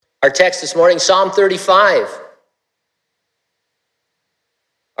Our text this morning, Psalm 35.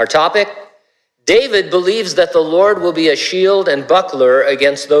 Our topic, David believes that the Lord will be a shield and buckler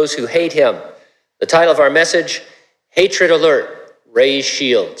against those who hate him. The title of our message, Hatred Alert, Raise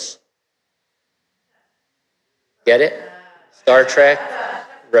Shields. Get it? Star Trek,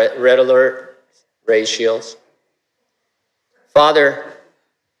 Red Alert, Raise Shields. Father,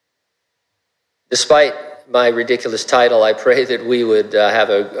 despite my ridiculous title, I pray that we would have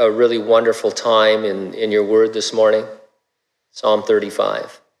a really wonderful time in your word this morning. Psalm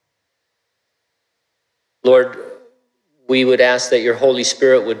 35. Lord, we would ask that your Holy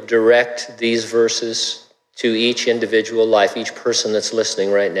Spirit would direct these verses to each individual life, each person that's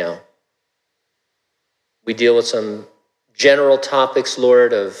listening right now. We deal with some general topics,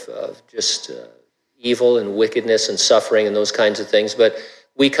 Lord, of just evil and wickedness and suffering and those kinds of things, but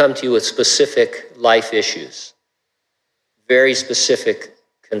we come to you with specific life issues, very specific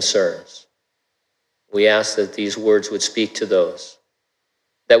concerns. We ask that these words would speak to those,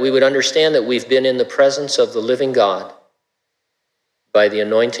 that we would understand that we've been in the presence of the living God by the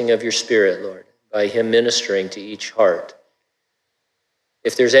anointing of your Spirit, Lord, by him ministering to each heart.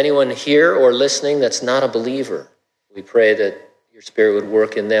 If there's anyone here or listening that's not a believer, we pray that your Spirit would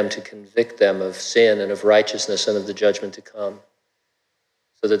work in them to convict them of sin and of righteousness and of the judgment to come,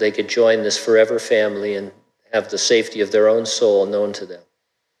 so that they could join this forever family and have the safety of their own soul known to them.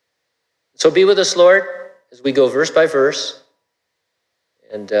 So be with us, Lord, as we go verse by verse.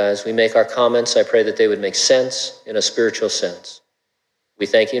 And as we make our comments, I pray that they would make sense in a spiritual sense. We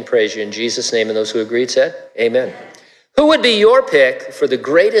thank you and praise you in Jesus' name, and those who agreed said, amen. Who would be your pick for the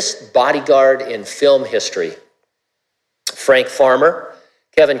greatest bodyguard in film history? Frank Farmer.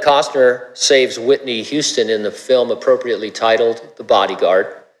 Kevin Costner saves Whitney Houston in the film appropriately titled The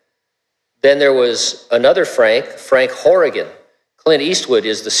Bodyguard. Then there was another Frank Horrigan. Clint Eastwood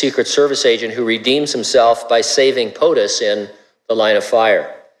is the Secret Service agent who redeems himself by saving POTUS in The Line of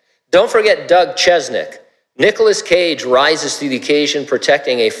Fire. Don't forget Doug Chesnick. Nicolas Cage rises to the occasion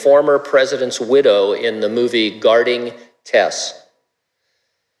protecting a former president's widow in the movie Guarding Tess.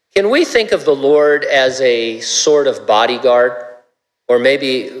 Can we think of the Lord as a sort of bodyguard? Or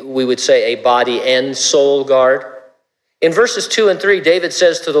maybe we would say a body and soul guard. In verses 2 and 3, David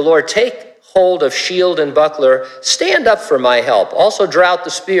says to the Lord, take hold of shield and buckler, stand up for my help. Also draw out the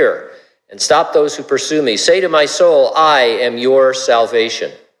spear and stop those who pursue me. Say to my soul, I am your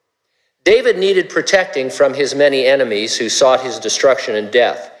salvation. David needed protecting from his many enemies who sought his destruction and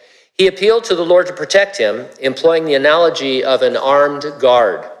death. He appealed to the Lord to protect him, employing the analogy of an armed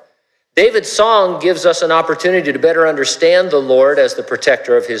guard. David's song gives us an opportunity to better understand the Lord as the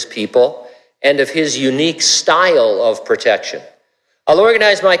protector of his people and of his unique style of protection. I'll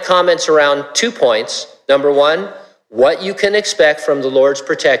organize my comments around 2 points. Number 1, what you can expect from the Lord's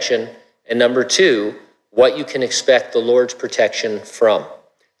protection. And number 2, what you can expect the Lord's protection from.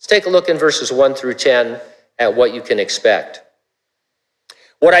 Let's take a look in verses 1 through 10 at what you can expect.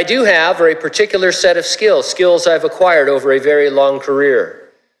 What I do have are a particular set of skills I've acquired over a very long career.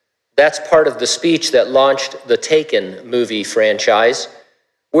 That's part of the speech that launched the Taken movie franchise.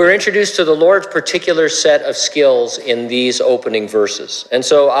 We're introduced to the Lord's particular set of skills in these opening verses. And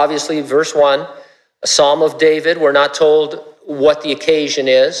so obviously verse 1, a Psalm of David. We're not told what the occasion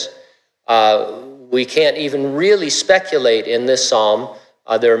is. We can't even really speculate in this psalm.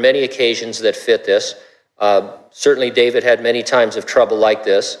 There are many occasions that fit this. Certainly David had many times of trouble like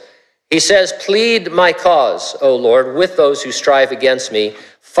this. He says, plead my cause, O Lord, with those who strive against me.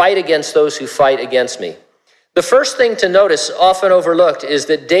 Fight against those who fight against me. The first thing to notice, often overlooked, is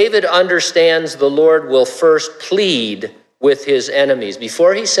that David understands the Lord will first plead with his enemies.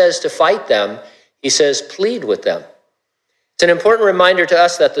 Before he says to fight them, he says plead with them. It's an important reminder to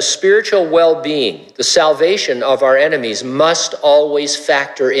us that the spiritual well-being, the salvation of our enemies must always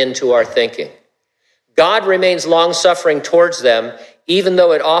factor into our thinking. God remains long-suffering towards them, even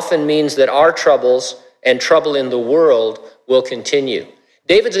though it often means that our troubles and trouble in the world will continue.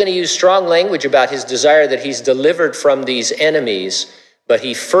 David's going to use strong language about his desire that he's delivered from these enemies, but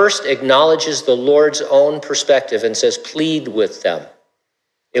he first acknowledges the Lord's own perspective and says, plead with them.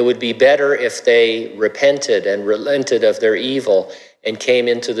 It would be better if they repented and relented of their evil and came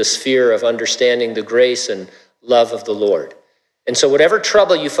into the sphere of understanding the grace and love of the Lord. And so whatever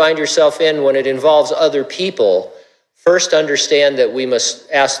trouble you find yourself in when it involves other people, first understand that we must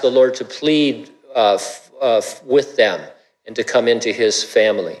ask the Lord to plead with them and to come into his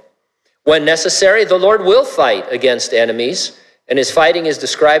family. When necessary, the Lord will fight against enemies, and his fighting is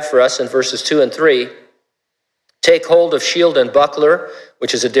described for us in verses 2 and 3. Take hold of shield and buckler,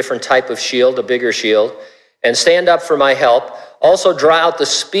 which is a different type of shield, a bigger shield, and stand up for my help. Also draw out the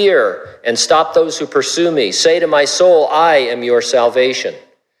spear and stop those who pursue me. Say to my soul, I am your salvation.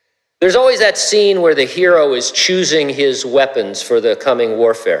 There's always that scene where the hero is choosing his weapons for the coming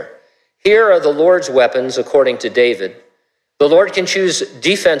warfare. Here are the Lord's weapons, according to David. The Lord can choose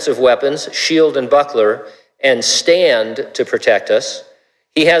defensive weapons, shield and buckler, and stand to protect us.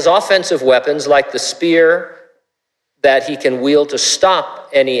 He has offensive weapons like the spear that he can wield to stop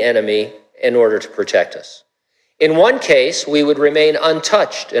any enemy in order to protect us. In one case, we would remain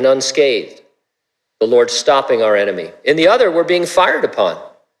untouched and unscathed, the Lord stopping our enemy. In the other, we're being fired upon.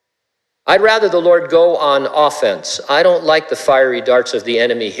 I'd rather the Lord go on offense. I don't like the fiery darts of the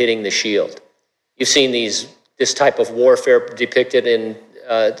enemy hitting the shield. You've seen this type of warfare depicted in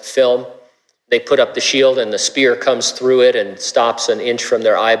film. They put up the shield and the spear comes through it and stops an inch from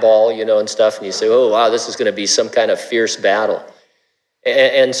their eyeball, and stuff. And you say, oh, wow, this is going to be some kind of fierce battle.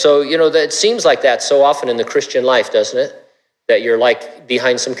 And so, that seems like that so often in the Christian life, doesn't it? That you're like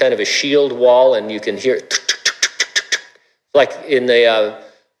behind some kind of a shield wall and you can hear like in the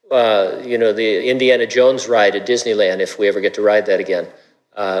Indiana Jones ride at Disneyland, if we ever get to ride that again,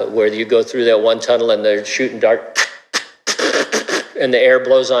 where you go through that one tunnel and they're shooting dart and the air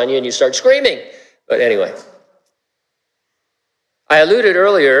blows on you and you start screaming. But anyway, I alluded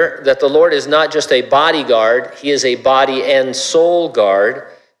earlier that the Lord is not just a bodyguard, he is a body and soul guard.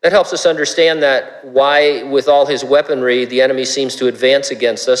 That helps us understand that why, with all his weaponry, the enemy seems to advance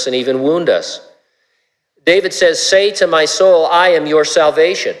against us and even wound us. David says, say to my soul, I am your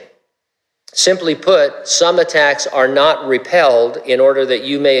salvation. Simply put, some attacks are not repelled in order that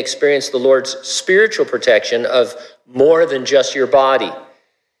you may experience the Lord's spiritual protection of more than just your body.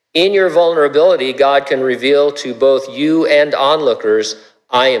 In your vulnerability, God can reveal to both you and onlookers,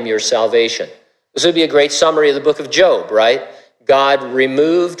 I am your salvation. This would be a great summary of the book of Job, right? God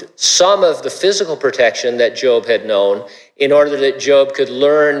removed some of the physical protection that Job had known in order that Job could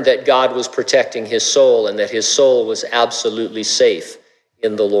learn that God was protecting his soul and that his soul was absolutely safe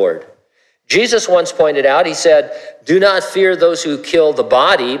in the Lord. Jesus once pointed out, he said, do not fear those who kill the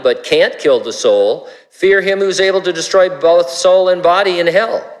body but can't kill the soul. Fear him who's able to destroy both soul and body in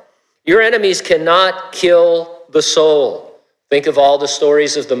hell. Your enemies cannot kill the soul. Think of all the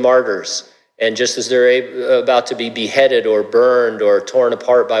stories of the martyrs. And just as they're about to be beheaded or burned or torn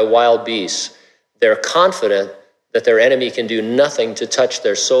apart by wild beasts, they're confident that their enemy can do nothing to touch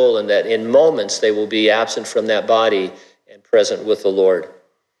their soul and that in moments they will be absent from that body and present with the Lord.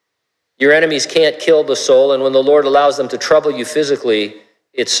 Your enemies can't kill the soul, and when the Lord allows them to trouble you physically,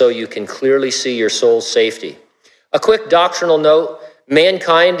 it's so you can clearly see your soul's safety. A quick doctrinal note,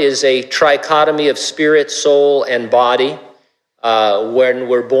 mankind is a trichotomy of spirit, soul, and body. When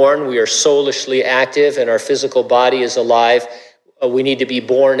we're born, we are soulishly active and our physical body is alive. We need to be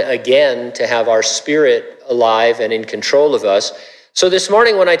born again to have our spirit alive and in control of us. So this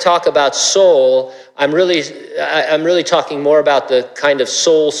morning when I talk about soul, I'm really talking more about the kind of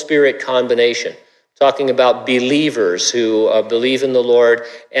soul-spirit combination, talking about believers who believe in the Lord.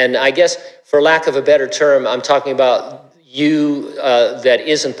 And I guess for lack of a better term, I'm talking about you that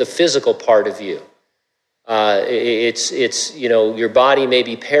isn't the physical part of you. It's your body may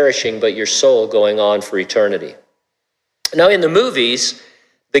be perishing, but your soul going on for eternity. Now in the movies,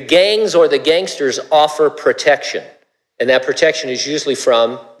 the gangs or the gangsters offer protection. And that protection is usually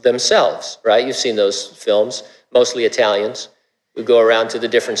from themselves, right? You've seen those films, mostly Italians, who go around to the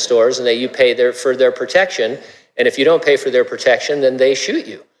different stores and you pay for their protection. And if you don't pay for their protection, then they shoot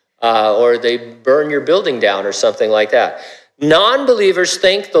you or they burn your building down or something like that. Non-believers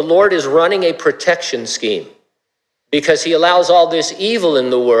think the Lord is running a protection scheme because he allows all this evil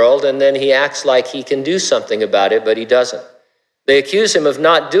in the world and then he acts like he can do something about it, but he doesn't. They accuse him of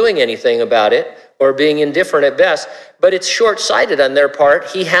not doing anything about it or being indifferent at best, but it's short-sighted on their part.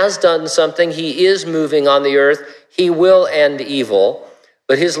 He has done something. He is moving on the earth. He will end evil,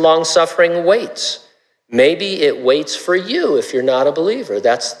 but his long-suffering waits. Maybe it waits for you if you're not a believer.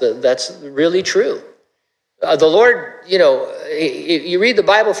 That's really true. The Lord, you read the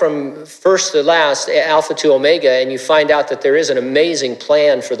Bible from first to last, Alpha to Omega, and you find out that there is an amazing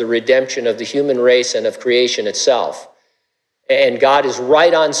plan for the redemption of the human race and of creation itself. And God is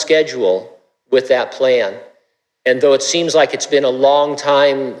right on schedule with that plan. And though it seems like it's been a long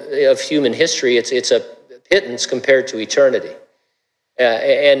time of human history, it's a pittance compared to eternity.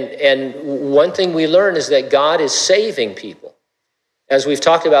 And one thing we learn is that God is saving people. As we've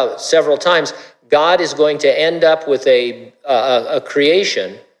talked about several times, God is going to end up with a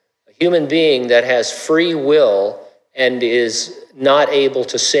creation, a human being that has free will and is not able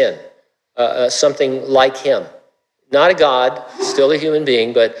to sin, something like him. Not a God, still a human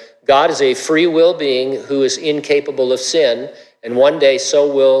being, but God is a free will being who is incapable of sin, and one day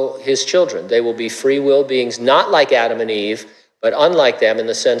so will his children. They will be free will beings, not like Adam and Eve, but unlike them in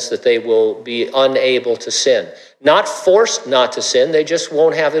the sense that they will be unable to sin. Not forced not to sin, they just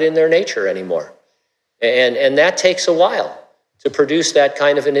won't have it in their nature anymore. And that takes a while to produce that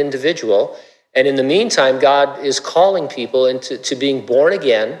kind of an individual. And in the meantime, God is calling people into being born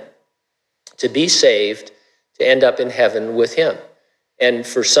again, to be saved, to end up in heaven with him. And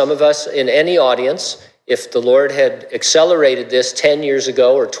for some of us in any audience, if the Lord had accelerated this 10 years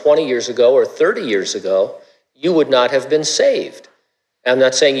ago or 20 years ago or 30 years ago, you would not have been saved. I'm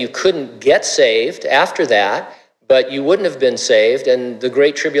not saying you couldn't get saved after that, but you wouldn't have been saved, and the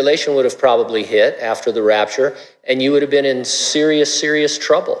Great Tribulation would have probably hit after the rapture, and you would have been in serious, serious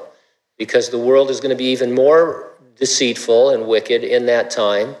trouble, because the world is going to be even more deceitful and wicked in that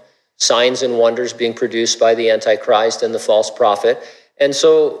time, signs and wonders being produced by the Antichrist and the false prophet. And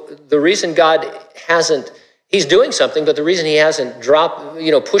so the reason God hasn't, he's doing something, but the reason he hasn't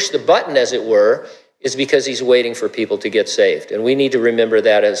pushed the button, as it were, is because he's waiting for people to get saved. And we need to remember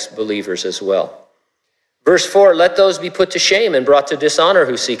that as believers as well. Verse 4, let those be put to shame and brought to dishonor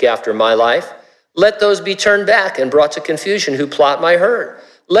who seek after my life. Let those be turned back and brought to confusion who plot my hurt.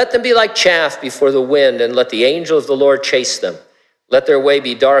 Let them be like chaff before the wind, and let the angel of the Lord chase them. Let their way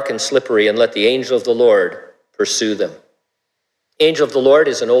be dark and slippery, and let the angel of the Lord pursue them. Angel of the Lord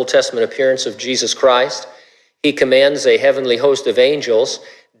is an Old Testament appearance of Jesus Christ. He commands a heavenly host of angels.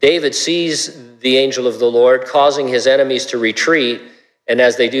 David sees the angel of the Lord causing his enemies to retreat, and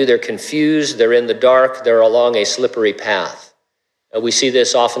as they do, they're confused, they're in the dark, they're along a slippery path. We see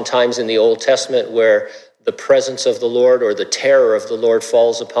this oftentimes in the Old Testament, where the presence of the Lord or the terror of the Lord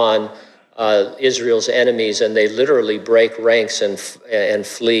falls upon Israel's enemies, and they literally break ranks and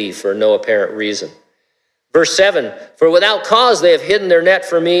flee for no apparent reason. Verse 7, for without cause they have hidden their net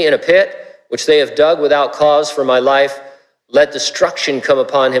for me in a pit, which they have dug without cause for my life. Let destruction come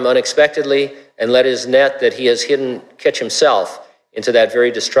upon him unexpectedly, and let his net that he has hidden catch himself. Into that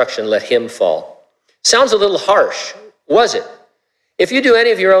very destruction, let him fall. Sounds a little harsh, was it? If you do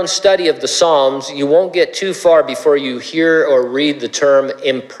any of your own study of the Psalms, you won't get too far before you hear or read the term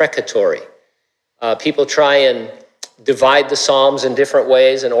imprecatory. People try and divide the Psalms in different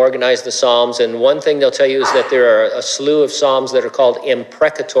ways and organize the Psalms, and one thing they'll tell you is that there are a slew of Psalms that are called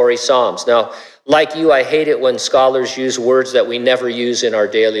imprecatory Psalms. Now, like you, I hate it when scholars use words that we never use in our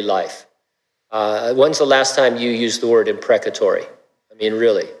daily life. When's the last time you used the word imprecatory? I mean,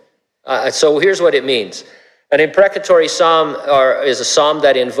 really. So here's what it means. An imprecatory psalm is a psalm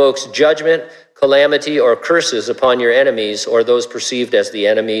that invokes judgment, calamity, or curses upon your enemies or those perceived as the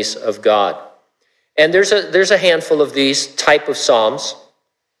enemies of God. And there's a handful of these type of psalms.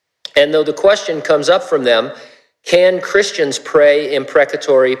 And though the question comes up from them, can Christians pray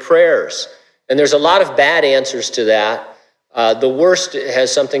imprecatory prayers? And there's a lot of bad answers to that. The worst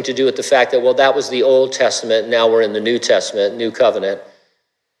has something to do with the fact that, well, that was the Old Testament, now we're in the New Testament, New Covenant.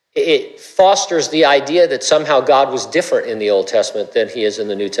 It fosters the idea that somehow God was different in the Old Testament than he is in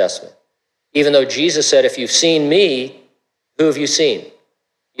the New Testament. Even though Jesus said, if you've seen me, who have you seen?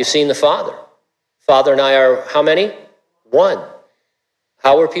 You've seen the Father. Father and I are how many? One.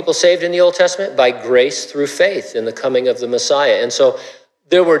 How were people saved in the Old Testament? By grace through faith in the coming of the Messiah. And so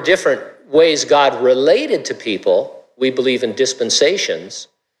there were different ways God related to people. We believe in dispensations,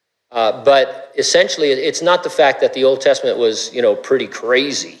 but essentially it's not the fact that the Old Testament was, pretty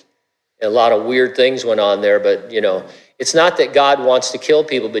crazy. A lot of weird things went on there, but, it's not that God wants to kill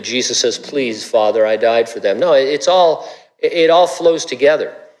people, but Jesus says, please, Father, I died for them. No, it all flows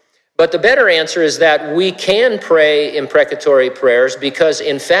together. But the better answer is that we can pray imprecatory prayers because,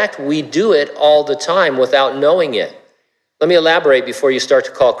 in fact, we do it all the time without knowing it. Let me elaborate before you start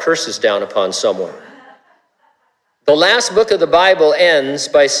to call curses down upon someone. The last book of the Bible ends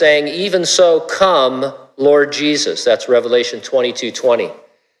by saying, even so, come, Lord Jesus. That's Revelation 22:20.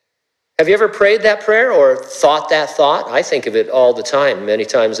 Have you ever prayed that prayer or thought that thought? I think of it all the time, many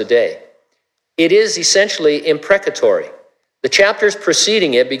times a day. It is essentially imprecatory. The chapters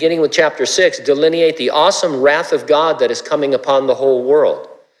preceding it, beginning with chapter 6, delineate the awesome wrath of God that is coming upon the whole world.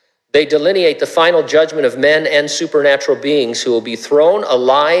 They delineate the final judgment of men and supernatural beings who will be thrown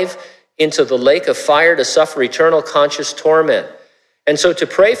alive into the lake of fire to suffer eternal conscious torment. And so to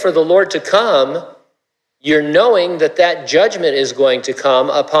pray for the Lord to come, you're knowing that judgment is going to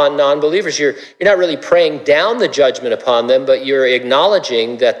come upon non-believers. You're not really praying down the judgment upon them, but you're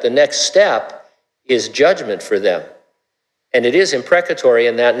acknowledging that the next step is judgment for them. And it is imprecatory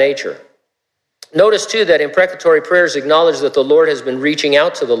in that nature. Notice, too, that imprecatory prayers acknowledge that the Lord has been reaching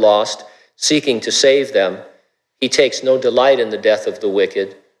out to the lost, seeking to save them. He takes no delight in the death of the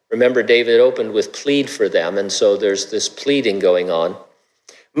wicked. Remember, David opened with plead for them, and so there's this pleading going on.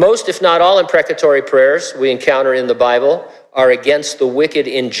 Most, if not all, imprecatory prayers we encounter in the Bible are against the wicked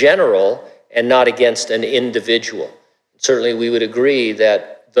in general and not against an individual. Certainly we would agree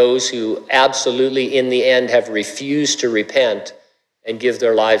that those who absolutely in the end have refused to repent and give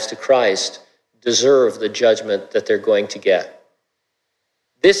their lives to Christ deserve the judgment that they're going to get.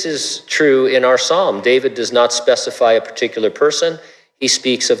 This is true in our psalm. David does not specify a particular person. He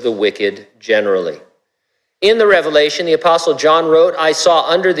speaks of the wicked generally. In the Revelation, the Apostle John wrote, I saw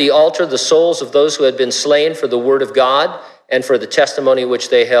under the altar the souls of those who had been slain for the word of God and for the testimony which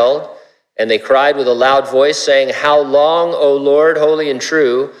they held. And they cried with a loud voice, saying, How long, O Lord, holy and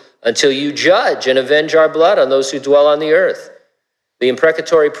true, until you judge and avenge our blood on those who dwell on the earth? The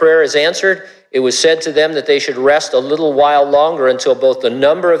imprecatory prayer is answered. It was said to them that they should rest a little while longer until both the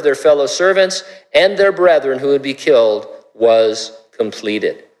number of their fellow servants and their brethren who would be killed was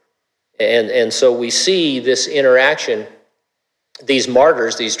completed. And so we see this interaction, these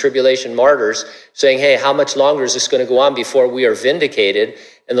martyrs, these tribulation martyrs, saying, hey, how much longer is this going to go on before we are vindicated?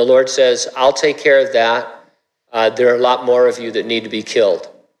 And the Lord says, I'll take care of that. There are a lot more of you that need to be killed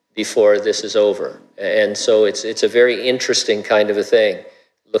before this is over. And so it's a very interesting kind of a thing,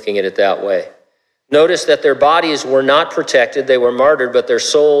 looking at it that way. Notice that their bodies were not protected. They were martyred, but their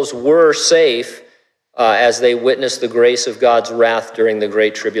souls were safe as they witnessed the grace of God's wrath during the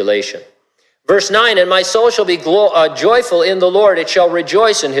Great Tribulation. Verse 9, And my soul shall be joyful in the Lord. It shall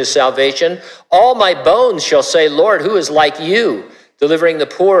rejoice in his salvation. All my bones shall say, Lord, who is like you, delivering the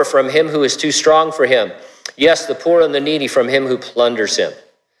poor from him who is too strong for him? Yes, the poor and the needy from him who plunders him.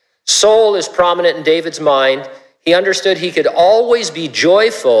 Soul is prominent in David's mind. He understood he could always be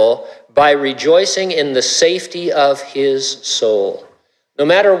joyful by rejoicing in the safety of his soul. No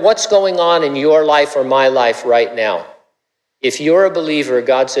matter what's going on in your life or my life right now, if you're a believer,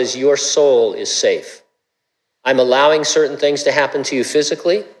 God says your soul is safe. I'm allowing certain things to happen to you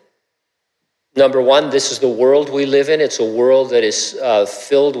physically. Number one, this is the world we live in. It's a world that is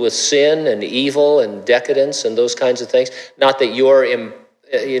filled with sin and evil and decadence and those kinds of things. Not that you're,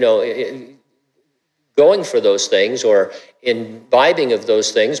 going for those things or imbibing of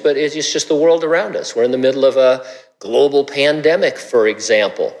those things, but it's just the world around us. We're in the middle of a global pandemic, for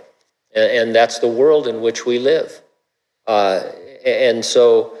example, and that's the world in which we live.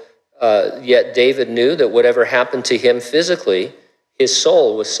 Yet David knew that whatever happened to him physically, his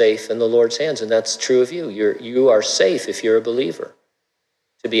soul was safe in the Lord's hands, and that's true of you. You are safe if you're a believer.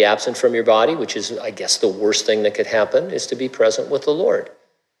 To be absent from your body, which is, I guess, the worst thing that could happen, is to be present with the Lord.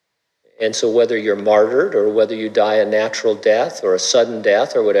 And so whether you're martyred or whether you die a natural death or a sudden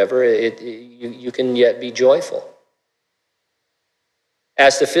death or whatever, you can yet be joyful.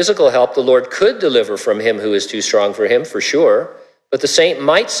 As to physical help, the Lord could deliver from him who is too strong for him, for sure, but the saint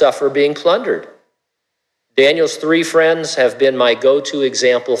might suffer being plundered. Daniel's 3 friends have been my go-to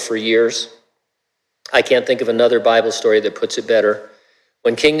example for years. I can't think of another Bible story that puts it better.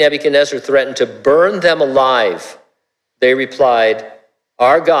 When King Nebuchadnezzar threatened to burn them alive, they replied,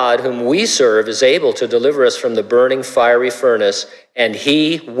 Our God, whom we serve, is able to deliver us from the burning fiery furnace, and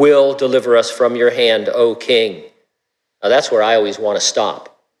he will deliver us from your hand, O king. Now that's where I always want to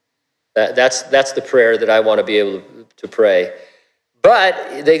stop. That's the prayer that I want to be able to pray.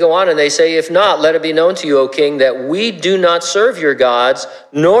 But they go on and they say, If not, let it be known to you, O king, that we do not serve your gods,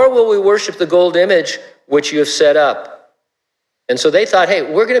 nor will we worship the gold image which you have set up. And so they thought, hey,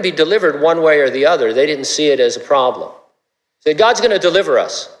 we're going to be delivered one way or the other. They didn't see it as a problem. They said, God's going to deliver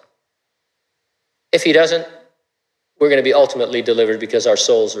us. If he doesn't, we're going to be ultimately delivered because our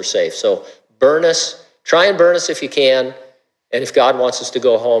souls are safe. So burn us. Try and burn us if you can. And if God wants us to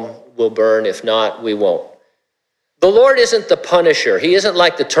go home, we'll burn. If not, we won't. The Lord isn't the punisher. He isn't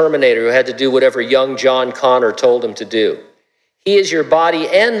like the Terminator who had to do whatever young John Connor told him to do. He is your body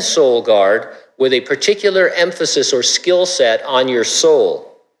and soul guard with a particular emphasis or skill set on your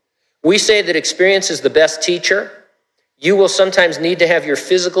soul. We say that experience is the best teacher. You will sometimes need to have your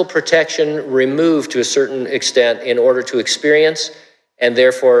physical protection removed to a certain extent in order to experience and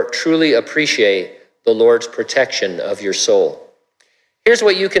therefore truly appreciate the Lord's protection of your soul. Here's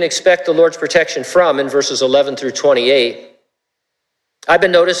what you can expect the Lord's protection from in verses 11 through 28. I've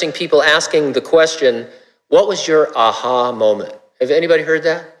been noticing people asking the question, what was your aha moment? Have anybody heard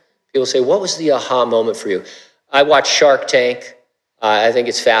that? People say, what was the aha moment for you? I watch Shark Tank. I think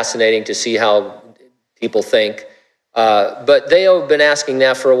it's fascinating to see how people think. But they have been asking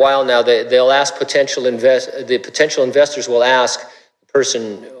that for a while now. They'll ask the potential investors will ask the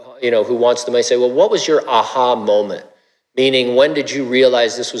person who wants the money, say, well, what was your aha moment? Meaning, when did you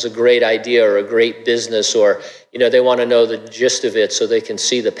realize this was a great idea or a great business? Or, they want to know the gist of it so they can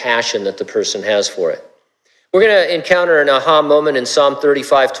see the passion that the person has for it. We're going to encounter an aha moment in Psalm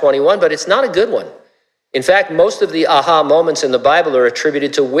 35:21, but it's not a good one. In fact, most of the aha moments in the Bible are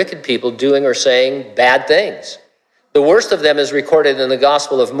attributed to wicked people doing or saying bad things. The worst of them is recorded in the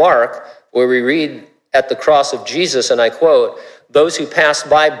Gospel of Mark, where we read at the cross of Jesus, and I quote, "Those who passed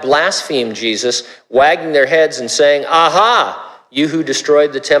by blasphemed Jesus, wagging their heads and saying, 'Aha, you who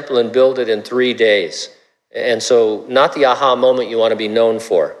destroyed the temple and built it in 3 days.'" And so not the aha moment you want to be known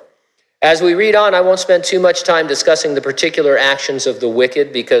for. As we read on, I won't spend too much time discussing the particular actions of the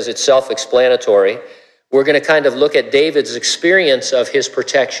wicked because it's self-explanatory. We're going to kind of look at David's experience of his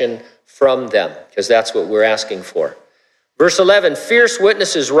protection from them, because that's what we're asking for. Verse 11, "Fierce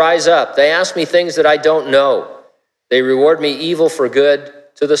witnesses rise up. They ask me things that I don't know. They reward me evil for good,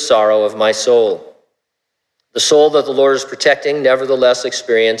 to the sorrow of my soul." The soul that the Lord is protecting nevertheless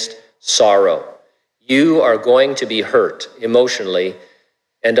experienced sorrow. You are going to be hurt emotionally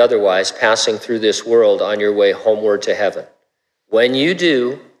and otherwise passing through this world on your way homeward to heaven. When you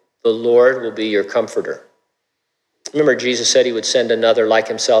do, the Lord will be your comforter. Remember, Jesus said he would send another like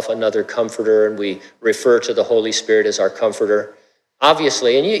himself, another comforter, and we refer to the Holy Spirit as our comforter.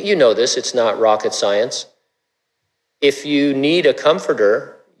 Obviously, and you know this, it's not rocket science. If you need a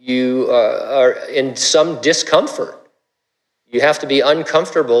comforter, you are in some discomfort. You have to be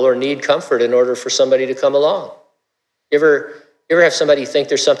uncomfortable or need comfort in order for somebody to come along. You ever have somebody think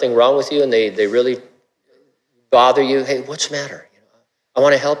there's something wrong with you and they really bother you? "Hey, what's the matter? I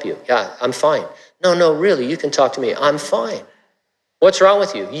want to help you." "Yeah, I'm fine." No, really, you can talk to me. "I'm fine." "What's wrong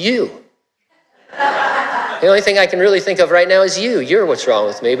with you?" "You." The only thing I can really think of right now is you. You're what's wrong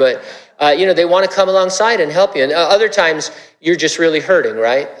with me. But, they want to come alongside and help you. And other times, you're just really hurting,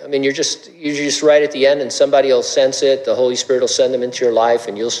 right? I mean, you're just right at the end, and somebody will sense it. The Holy Spirit will send them into your life,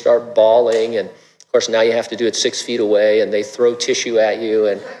 and you'll start bawling. And, of course, now you have to do it 6 feet away, and they throw tissue at you,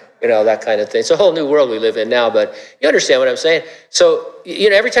 and that kind of thing. It's a whole new world we live in now, but you understand what I'm saying. So,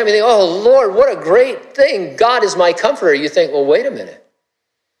 every time you think, "Oh, Lord, what a great thing. God is my comforter," you think, well, wait a minute.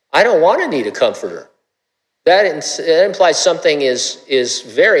 I don't want to need a comforter. That implies something is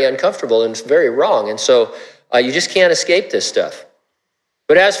very uncomfortable and very wrong. And so you just can't escape this stuff.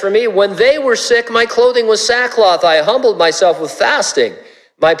 "But as for me, when they were sick, my clothing was sackcloth. I humbled myself with fasting.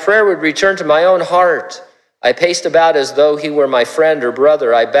 My prayer would return to my own heart. I paced about as though he were my friend or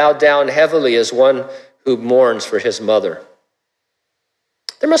brother. I bowed down heavily as one who mourns for his mother."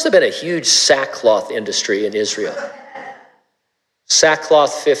 There must have been a huge sackcloth industry in Israel.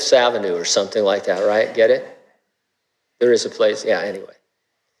 Sackcloth Fifth Avenue or something like that, right? Get it? There is a place. Yeah, anyway.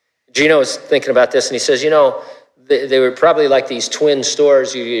 Gino was thinking about this, and he says, they were probably like these twin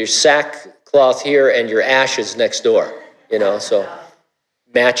stores. Your sackcloth here and your ashes next door, so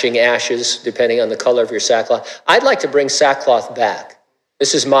matching ashes depending on the color of your sackcloth. I'd like to bring sackcloth back.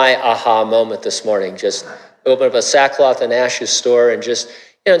 This is my aha moment this morning. Just open up a sackcloth and ashes store and just,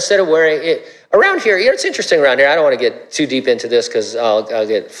 instead of wearing it around here, it's interesting around here. I don't want to get too deep into this because I'll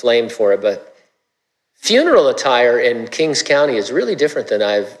get flamed for it, but funeral attire in Kings County is really different than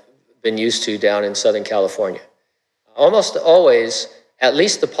I've been used to down in Southern California. Almost always, at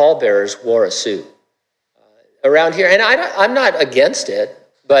least the pallbearers wore a suit. Around here, and I'm not against it,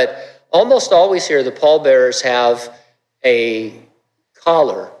 but almost always here, the pallbearers have a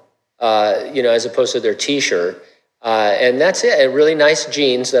collar, as opposed to their T-shirt. And that's it, really nice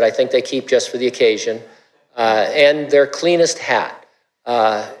jeans that I think they keep just for the occasion, and their cleanest hat,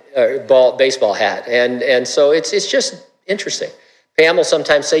 baseball hat. And so it's just interesting. Pam will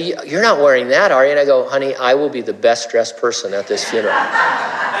sometimes say, "You're not wearing that, are you?" And I go, "Honey, I will be the best dressed person at this funeral.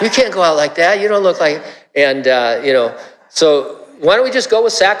 You can't go out like that. You don't look like..." And, so why don't we just go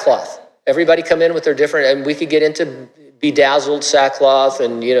with sackcloth? Everybody come in with their different, and we could get into bedazzled sackcloth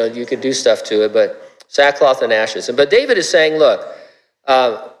and, you could do stuff to it, but sackcloth and ashes. But David is saying, look,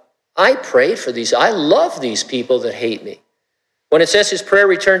 I prayed for these. I love these people that hate me. When it says his prayer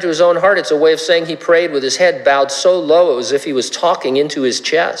returned to his own heart, it's a way of saying he prayed with his head bowed so low it was as if he was talking into his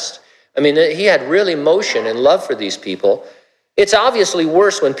chest. I mean, he had real emotion and love for these people. It's obviously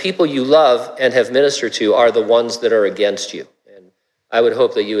worse when people you love and have ministered to are the ones that are against you. And I would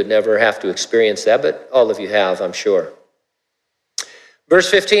hope that you would never have to experience that, but all of you have, I'm sure. Verse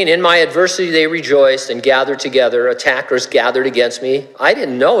 15, "In my adversity they rejoiced and gathered together. Attackers gathered against me. I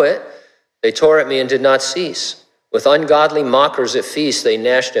didn't know it. They tore at me and did not cease. With ungodly mockers at feasts, they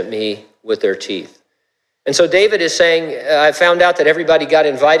gnashed at me with their teeth." And so David is saying, I found out that everybody got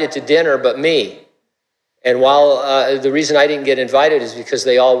invited to dinner but me. And while the reason I didn't get invited is because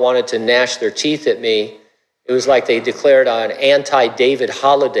they all wanted to gnash their teeth at me, It was like they declared an anti-David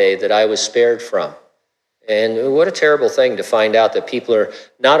holiday that I was spared from. And what a terrible thing to find out that people are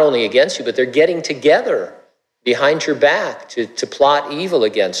not only against you, but they're getting together behind your back to plot evil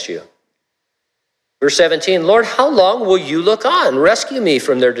against you. Verse 17, Lord, how long will you look on? Rescue me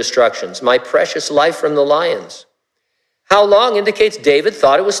from their destructions, my precious life from the lions. How long indicates David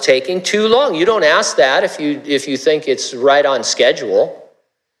thought it was taking too long. You don't ask that if you think it's right on schedule.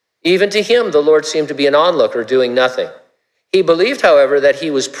 Even to him, the Lord seemed to be an onlooker doing nothing. He believed, however, that he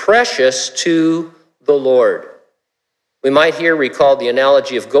was precious to the Lord. We might here recall the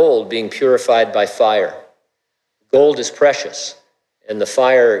analogy of gold being purified by fire. Gold is precious, and the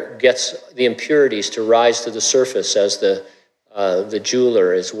fire gets the impurities to rise to the surface as the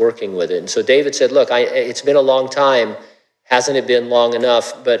jeweler is working with it. And so David said, look, it's been a long time. Hasn't it been long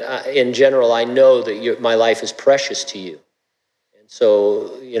enough? But in general, I know that my life is precious to you. And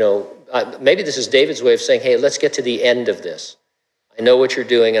so, maybe this is David's way of saying, hey, let's get to the end of this. I know what you're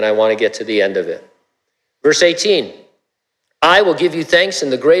doing, and I want to get to the end of it. Verse 18, I will give you thanks in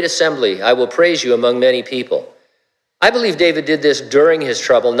the great assembly. I will praise you among many people. I believe David did this during his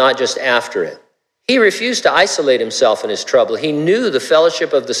trouble, not just after it. He refused to isolate himself in his trouble. He knew the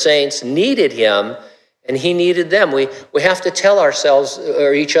fellowship of the saints needed him, and he needed them. We have to tell ourselves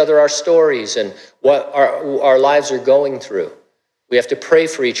or each other our stories and what our lives are going through. We have to pray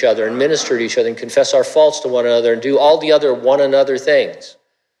for each other and minister to each other and confess our faults to one another and do all the other one another things.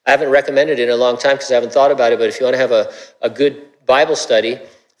 I haven't recommended it in a long time because I haven't thought about it, but if you want to have a good Bible study,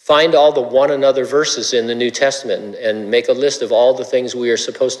 find all the one another verses in the New Testament and make a list of all the things we are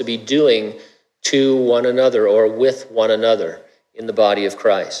supposed to be doing to one another or with one another in the body of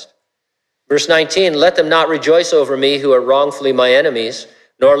Christ. Verse 19, let them not rejoice over me who are wrongfully my enemies,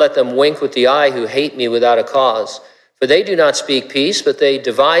 nor let them wink with the eye who hate me without a cause. For they do not speak peace, but they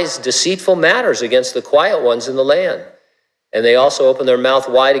devise deceitful matters against the quiet ones in the land. And they also opened their mouth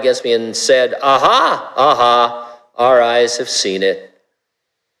wide against me and said, aha, aha, our eyes have seen it.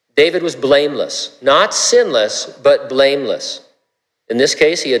 David was blameless, not sinless, but blameless. In this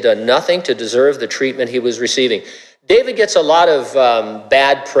case, he had done nothing to deserve the treatment he was receiving. David gets a lot of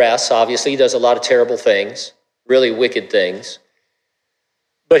bad press, obviously. He does a lot of terrible things, really wicked things.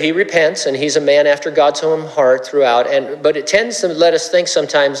 But he repents, and he's a man after God's own heart throughout. But it tends to let us think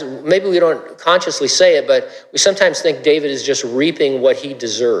sometimes, maybe we don't consciously say it, but we sometimes think David is just reaping what he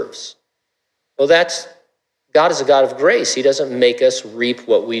deserves. Well, God is a God of grace. He doesn't make us reap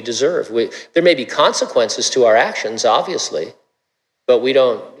what we deserve. There may be consequences to our actions, obviously, but we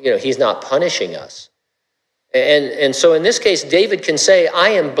don't, he's not punishing us. And so in this case, David can say, I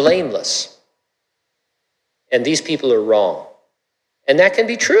am blameless, and these people are wrong. And that can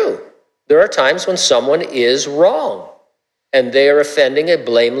be true. There are times when someone is wrong, and they are offending a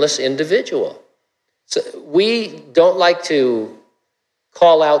blameless individual. So we don't like to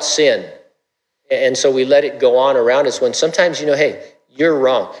call out sin, and so we let it go on around us when sometimes, hey, you're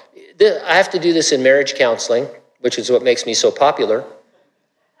wrong. I have to do this in marriage counseling, which is what makes me so popular.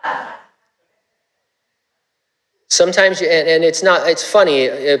 Sometimes, and it's funny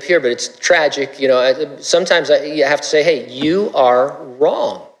up here, but it's tragic. Sometimes you have to say, hey, you are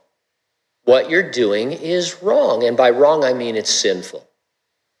wrong. What you're doing is wrong. And by wrong, I mean it's sinful.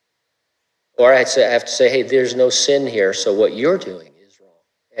 Or I have to say, hey, there's no sin here, so what you're doing is wrong.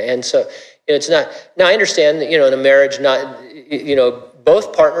 And so it's not, now I understand that, in a marriage,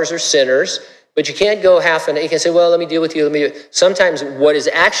 both partners are sinners, but you can't go half and you can say, well, let me deal with you. Sometimes what is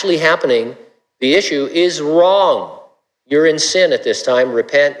actually happening, the issue is wrong. You're in sin at this time.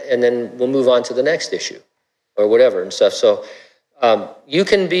 Repent, and then we'll move on to the next issue or whatever and stuff. So you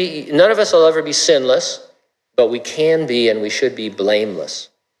can be, none of us will ever be sinless, but we can be and we should be blameless.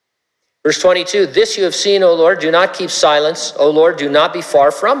 Verse 22, this you have seen, O Lord, do not keep silence. O Lord, do not be far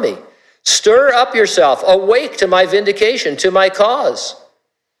from me. Stir up yourself, awake to my vindication, to my cause,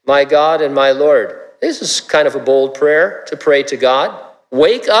 my God and my Lord. This is kind of a bold prayer to pray to God.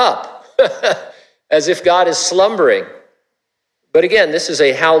 Wake up. As if God is slumbering. But again, this is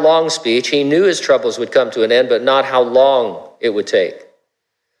a how long speech. He knew his troubles would come to an end, but not how long it would take.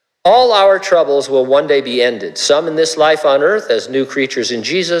 All our troubles will one day be ended. Some in this life on earth as new creatures in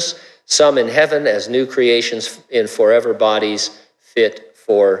Jesus, some in heaven as new creations in forever bodies fit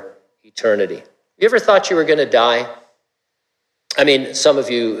for eternity. You ever thought you were going to die? I mean, some of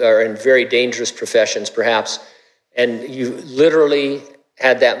you are in very dangerous professions, perhaps, and you literally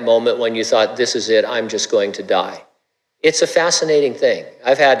had that moment when you thought, this is it, I'm just going to die. It's a fascinating thing.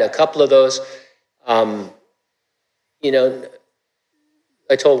 I've had a couple of those. I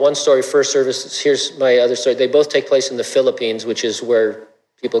told one story first service. Here's my other story. They both take place in the Philippines, which is where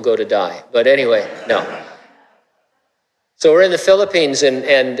people go to die. But anyway, no. So we're in the Philippines,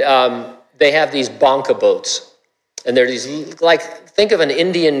 and they have these bangka boats. And they're these, like, think of an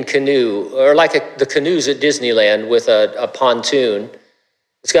Indian canoe, or like the canoes at Disneyland with a pontoon.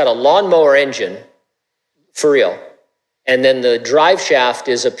 It's got a lawnmower engine, for real. And then the drive shaft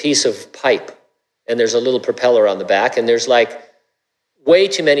is a piece of pipe. And there's a little propeller on the back. And there's like way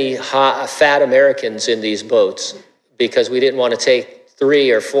too many fat Americans in these boats because we didn't want to take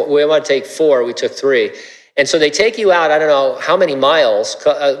 3 or 4. We want to take 4. We took 3. And so they take you out, I don't know how many miles,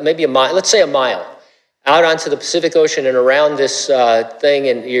 maybe a mile, let's say a mile, out onto the Pacific Ocean and around this thing,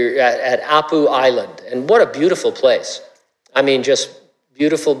 and you're at Apu Island. And what a beautiful place. I mean, just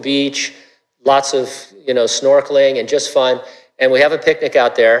beautiful beach, lots of, snorkeling and just fun. And we have a picnic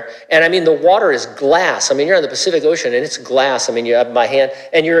out there. And I mean, the water is glass. I mean, you're on the Pacific Ocean and it's glass. I mean, you have my hand,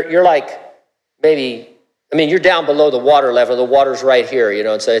 and you're like you're down below the water level. The water's right here,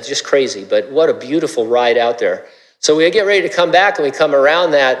 and so it's just crazy. But what a beautiful ride out there. So we get ready to come back, and we come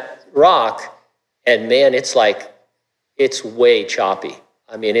around that rock, and man, it's way choppy.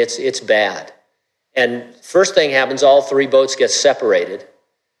 I mean, it's bad. And first thing happens, all 3 boats get separated.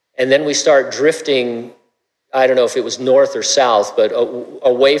 And then we start drifting, I don't know if it was north or south, but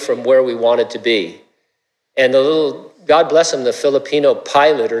away from where we wanted to be. And God bless him, the Filipino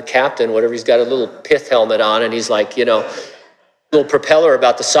pilot or captain, whatever, he's got a little pith helmet on, and he's like, little propeller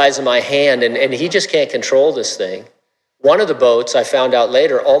about the size of my hand, and he just can't control this thing. One of the boats, I found out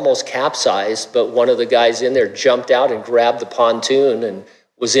later, almost capsized, but one of the guys in there jumped out and grabbed the pontoon and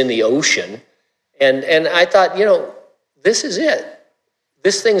was in the ocean. And I thought, this is it.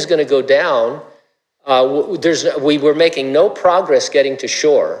 This thing's going to go down. We were making no progress getting to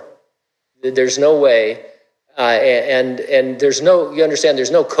shore. There's no way. And there's you understand,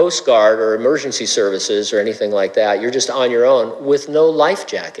 there's no Coast Guard or emergency services or anything like that. You're just on your own with no life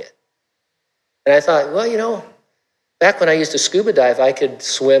jacket. And I thought, well, back when I used to scuba dive, I could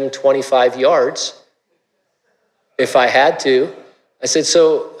swim 25 yards if I had to. I said,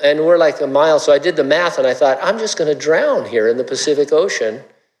 and we're like a mile. So I did the math, and I thought, I'm just going to drown here in the Pacific Ocean.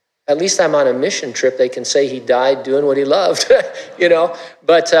 At least I'm on a mission trip. They can say he died doing what he loved,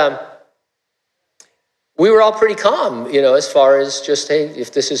 But we were all pretty calm, as far as just, hey,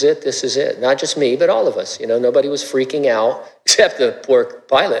 if this is it, this is it. Not just me, but all of us. Nobody was freaking out except the poor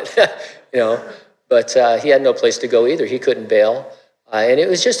pilot, But he had no place to go either. He couldn't bail. And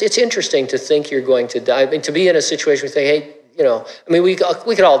it's interesting to think you're going to die. I mean, to be in a situation where you think, hey,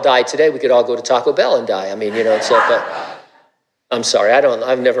 we could all die today. We could all go to Taco Bell and die. I mean, but I'm sorry.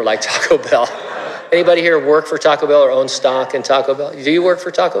 I've never liked Taco Bell. Anybody here work for Taco Bell or own stock in Taco Bell? Do you work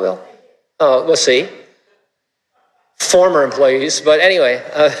for Taco Bell? Oh, we'll see. Former employees. But anyway,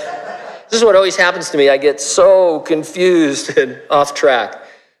 this is what always happens to me. I get so confused and off track.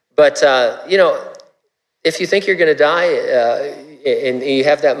 But, if you think you're going to die and you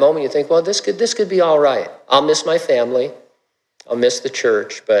have that moment, you think, well, this could be all right. I'll miss my family. I'll miss the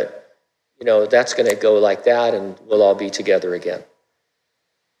church, but, that's going to go like that, and we'll all be together again.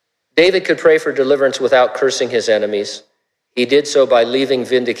 David could pray for deliverance without cursing his enemies. He did so by leaving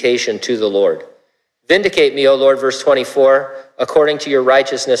vindication to the Lord. Vindicate me, O Lord, verse 24, according to your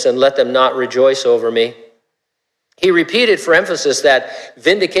righteousness, and let them not rejoice over me. He repeated for emphasis that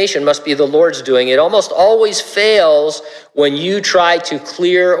vindication must be the Lord's doing. It almost always fails when you try to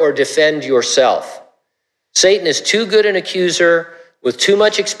clear or defend yourself. Satan is too good an accuser with too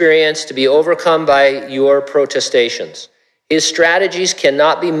much experience to be overcome by your protestations. His strategies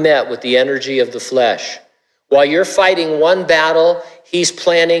cannot be met with the energy of the flesh. While you're fighting one battle, he's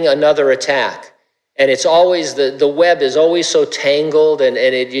planning another attack. And it's always, the web is always so tangled, and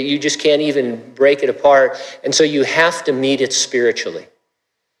you just can't even break it apart. And so you have to meet it spiritually.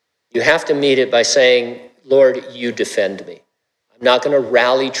 You have to meet it by saying, Lord, you defend me. I'm not going to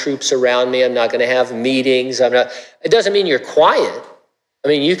rally troops around me. I'm not going to have meetings. It doesn't mean you're quiet. I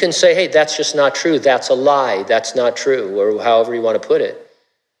mean, you can say, hey, that's just not true. That's a lie. That's not true, or however you want to put it.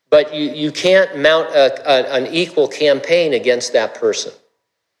 But you can't mount an equal campaign against that person.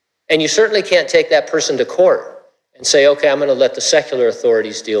 And you certainly can't take that person to court and say, okay, I'm going to let the secular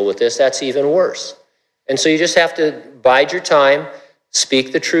authorities deal with this. That's even worse. And so you just have to bide your time,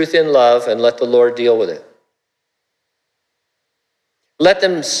 speak the truth in love, and let the Lord deal with it. Let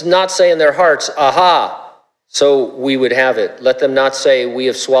them not say in their hearts, aha, so we would have it. Let them not say, we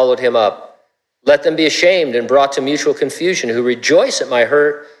have swallowed him up. Let them be ashamed and brought to mutual confusion, who rejoice at my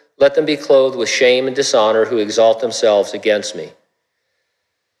hurt. Let them be clothed with shame and dishonor, who exalt themselves against me.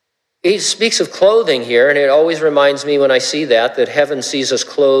 He speaks of clothing here, and it always reminds me when I see that heaven sees us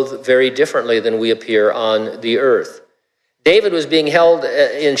clothed very differently than we appear on the earth. David was being held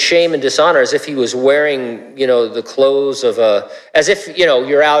in shame and dishonor as if he was wearing, the clothes of as if,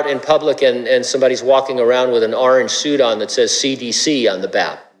 you're out in public and somebody's walking around with an orange suit on that says CDC on the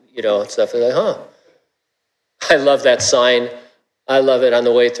back, and stuff. They're like, huh. I love that sign. I love it on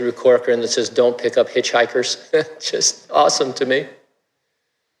the way through Corcoran that says, don't pick up hitchhikers. Just awesome to me.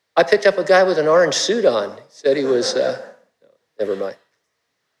 I picked up a guy with an orange suit on. He said he was, never mind.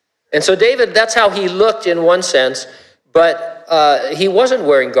 And so David, that's how he looked in one sense, but he wasn't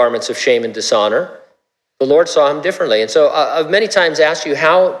wearing garments of shame and dishonor. The Lord saw him differently. And so I've many times asked you,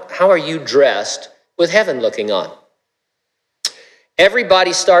 how are you dressed with heaven looking on?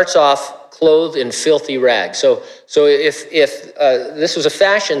 Everybody starts off clothed in filthy rags. So if this was a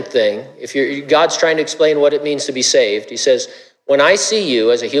fashion thing, if God's trying to explain what it means to be saved, he says, when I see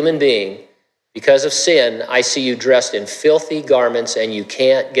you as a human being, because of sin, I see you dressed in filthy garments and you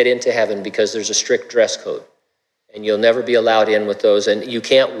can't get into heaven because there's a strict dress code. And you'll never be allowed in with those. And you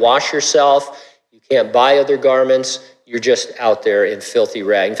can't wash yourself. You can't buy other garments. You're just out there in filthy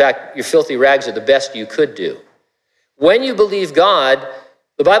rags. In fact, your filthy rags are the best you could do. When you believe God,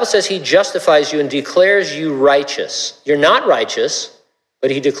 the Bible says he justifies you and declares you righteous. You're not righteous,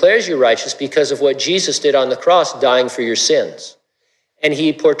 but he declares you righteous because of what Jesus did on the cross, dying for your sins. And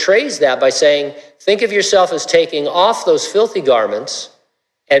he portrays that by saying, think of yourself as taking off those filthy garments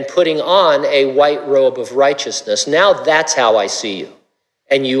and putting on a white robe of righteousness. Now that's how I see you.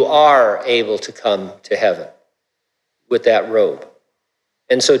 And you are able to come to heaven with that robe.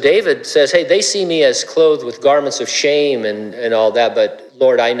 And so David says, hey, they see me as clothed with garments of shame and all that, but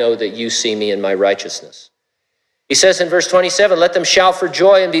Lord, I know that you see me in my righteousness. He says in verse 27, let them shout for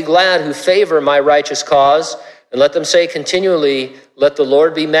joy and be glad who favor my righteous cause, and let them say continually, let the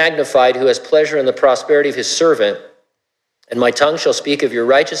Lord be magnified who has pleasure in the prosperity of his servant, and my tongue shall speak of your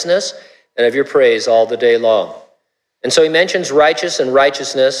righteousness and of your praise all the day long. And so he mentions righteous and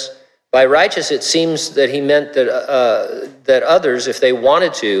righteousness. By righteous, it seems that he meant that others, if they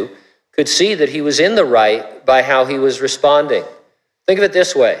wanted to, could see that he was in the right by how he was responding. Think of it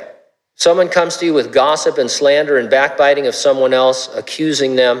this way. Someone comes to you with gossip and slander and backbiting of someone else,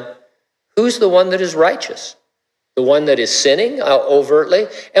 accusing them. Who's the one that is righteous? The one that is sinning overtly?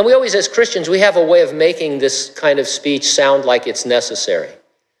 And we always, as Christians, we have a way of making this kind of speech sound like it's necessary.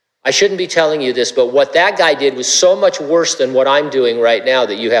 I shouldn't be telling you this, but what that guy did was so much worse than what I'm doing right now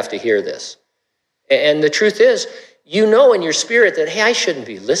that you have to hear this. And the truth is, you know in your spirit that, hey, I shouldn't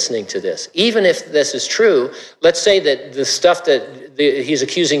be listening to this. Even if this is true, let's say that the stuff that he's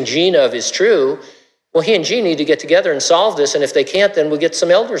accusing Gene of is true. Well, he and Gene need to get together and solve this, and if they can't, then we'll get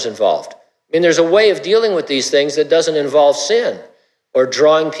some elders involved. I mean, there's a way of dealing with these things that doesn't involve sin or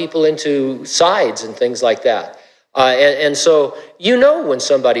drawing people into sides and things like that. And so you know when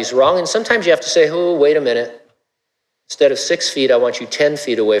somebody's wrong, and sometimes you have to say, oh, wait a minute. Instead of 6 feet, I want you 10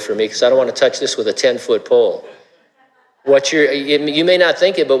 feet away from me because I don't want to touch this with a 10-foot pole. You may not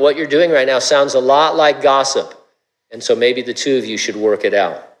think it, but what you're doing right now sounds a lot like gossip. And so maybe the two of you should work it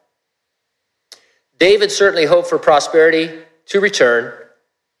out. David certainly hoped for prosperity to return.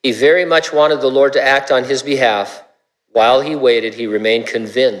 He very much wanted the Lord to act on his behalf. While he waited, he remained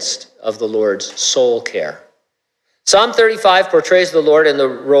convinced of the Lord's soul care. Psalm 35 portrays the Lord in the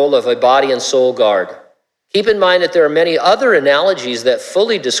role of a body and soul guard. Keep in mind that there are many other analogies that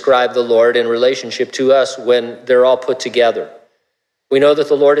fully describe the Lord in relationship to us when they're all put together. We know that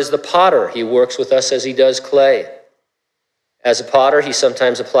the Lord is the potter. He works with us as he does clay. As a potter, he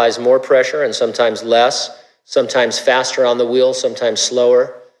sometimes applies more pressure and sometimes less, sometimes faster on the wheel, sometimes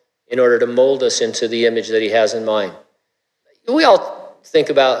slower, in order to mold us into the image that he has in mind. We all think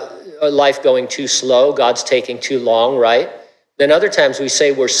about life going too slow, God's taking too long, right? Then other times we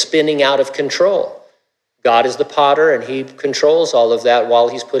say we're spinning out of control. God is the potter, and he controls all of that while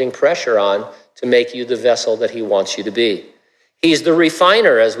he's putting pressure on to make you the vessel that he wants you to be. He's the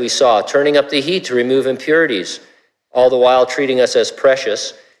refiner, as we saw, turning up the heat to remove impurities, all the while treating us as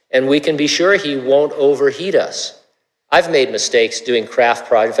precious, and we can be sure he won't overheat us. I've made mistakes doing craft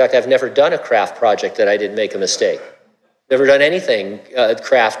projects. In fact, I've never done a craft project that I didn't make a mistake. Never done anything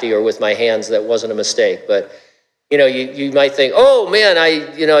crafty or with my hands that wasn't a mistake. But, you might think, oh, man,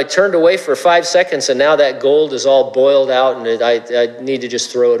 I turned away for 5 seconds and now that gold is all boiled out and I need to just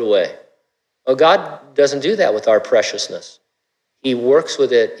throw it away. Well, God doesn't do that with our preciousness. He works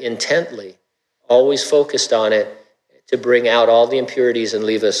with it intently, always focused on it to bring out all the impurities and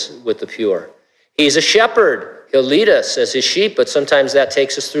leave us with the pure. He's a shepherd. He'll lead us as his sheep, but sometimes that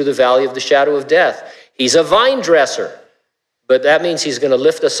takes us through the valley of the shadow of death. He's a vine dresser, but that means he's going to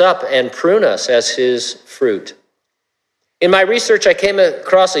lift us up and prune us as his fruit. In my research, I came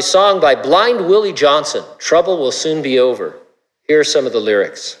across a song by Blind Willie Johnson, Trouble Will Soon Be Over. Here are some of the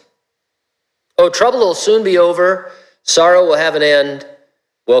lyrics. Oh, trouble will soon be over, sorrow will have an end.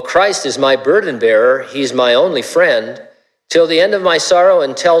 Well, Christ is my burden bearer, he's my only friend, till the end of my sorrow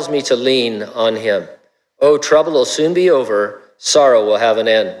and tells me to lean on him. Oh, trouble will soon be over, sorrow will have an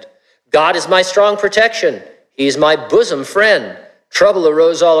end. God is my strong protection, he's my bosom friend. Trouble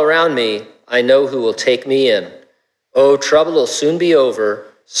arose all around me, I know who will take me in. Oh, trouble will soon be over,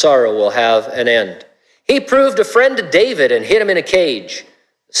 sorrow will have an end. He proved a friend to David and hid him in a cage.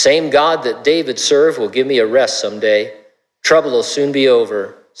 The same God that David served will give me a rest someday. Trouble will soon be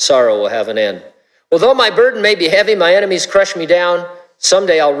over, sorrow will have an end. Although my burden may be heavy, my enemies crush me down,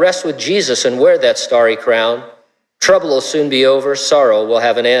 someday I'll rest with Jesus and wear that starry crown. Trouble will soon be over, sorrow will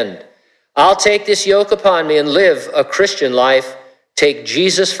have an end. I'll take this yoke upon me and live a Christian life. Take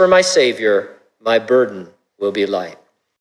Jesus for my Savior, my burden will be light.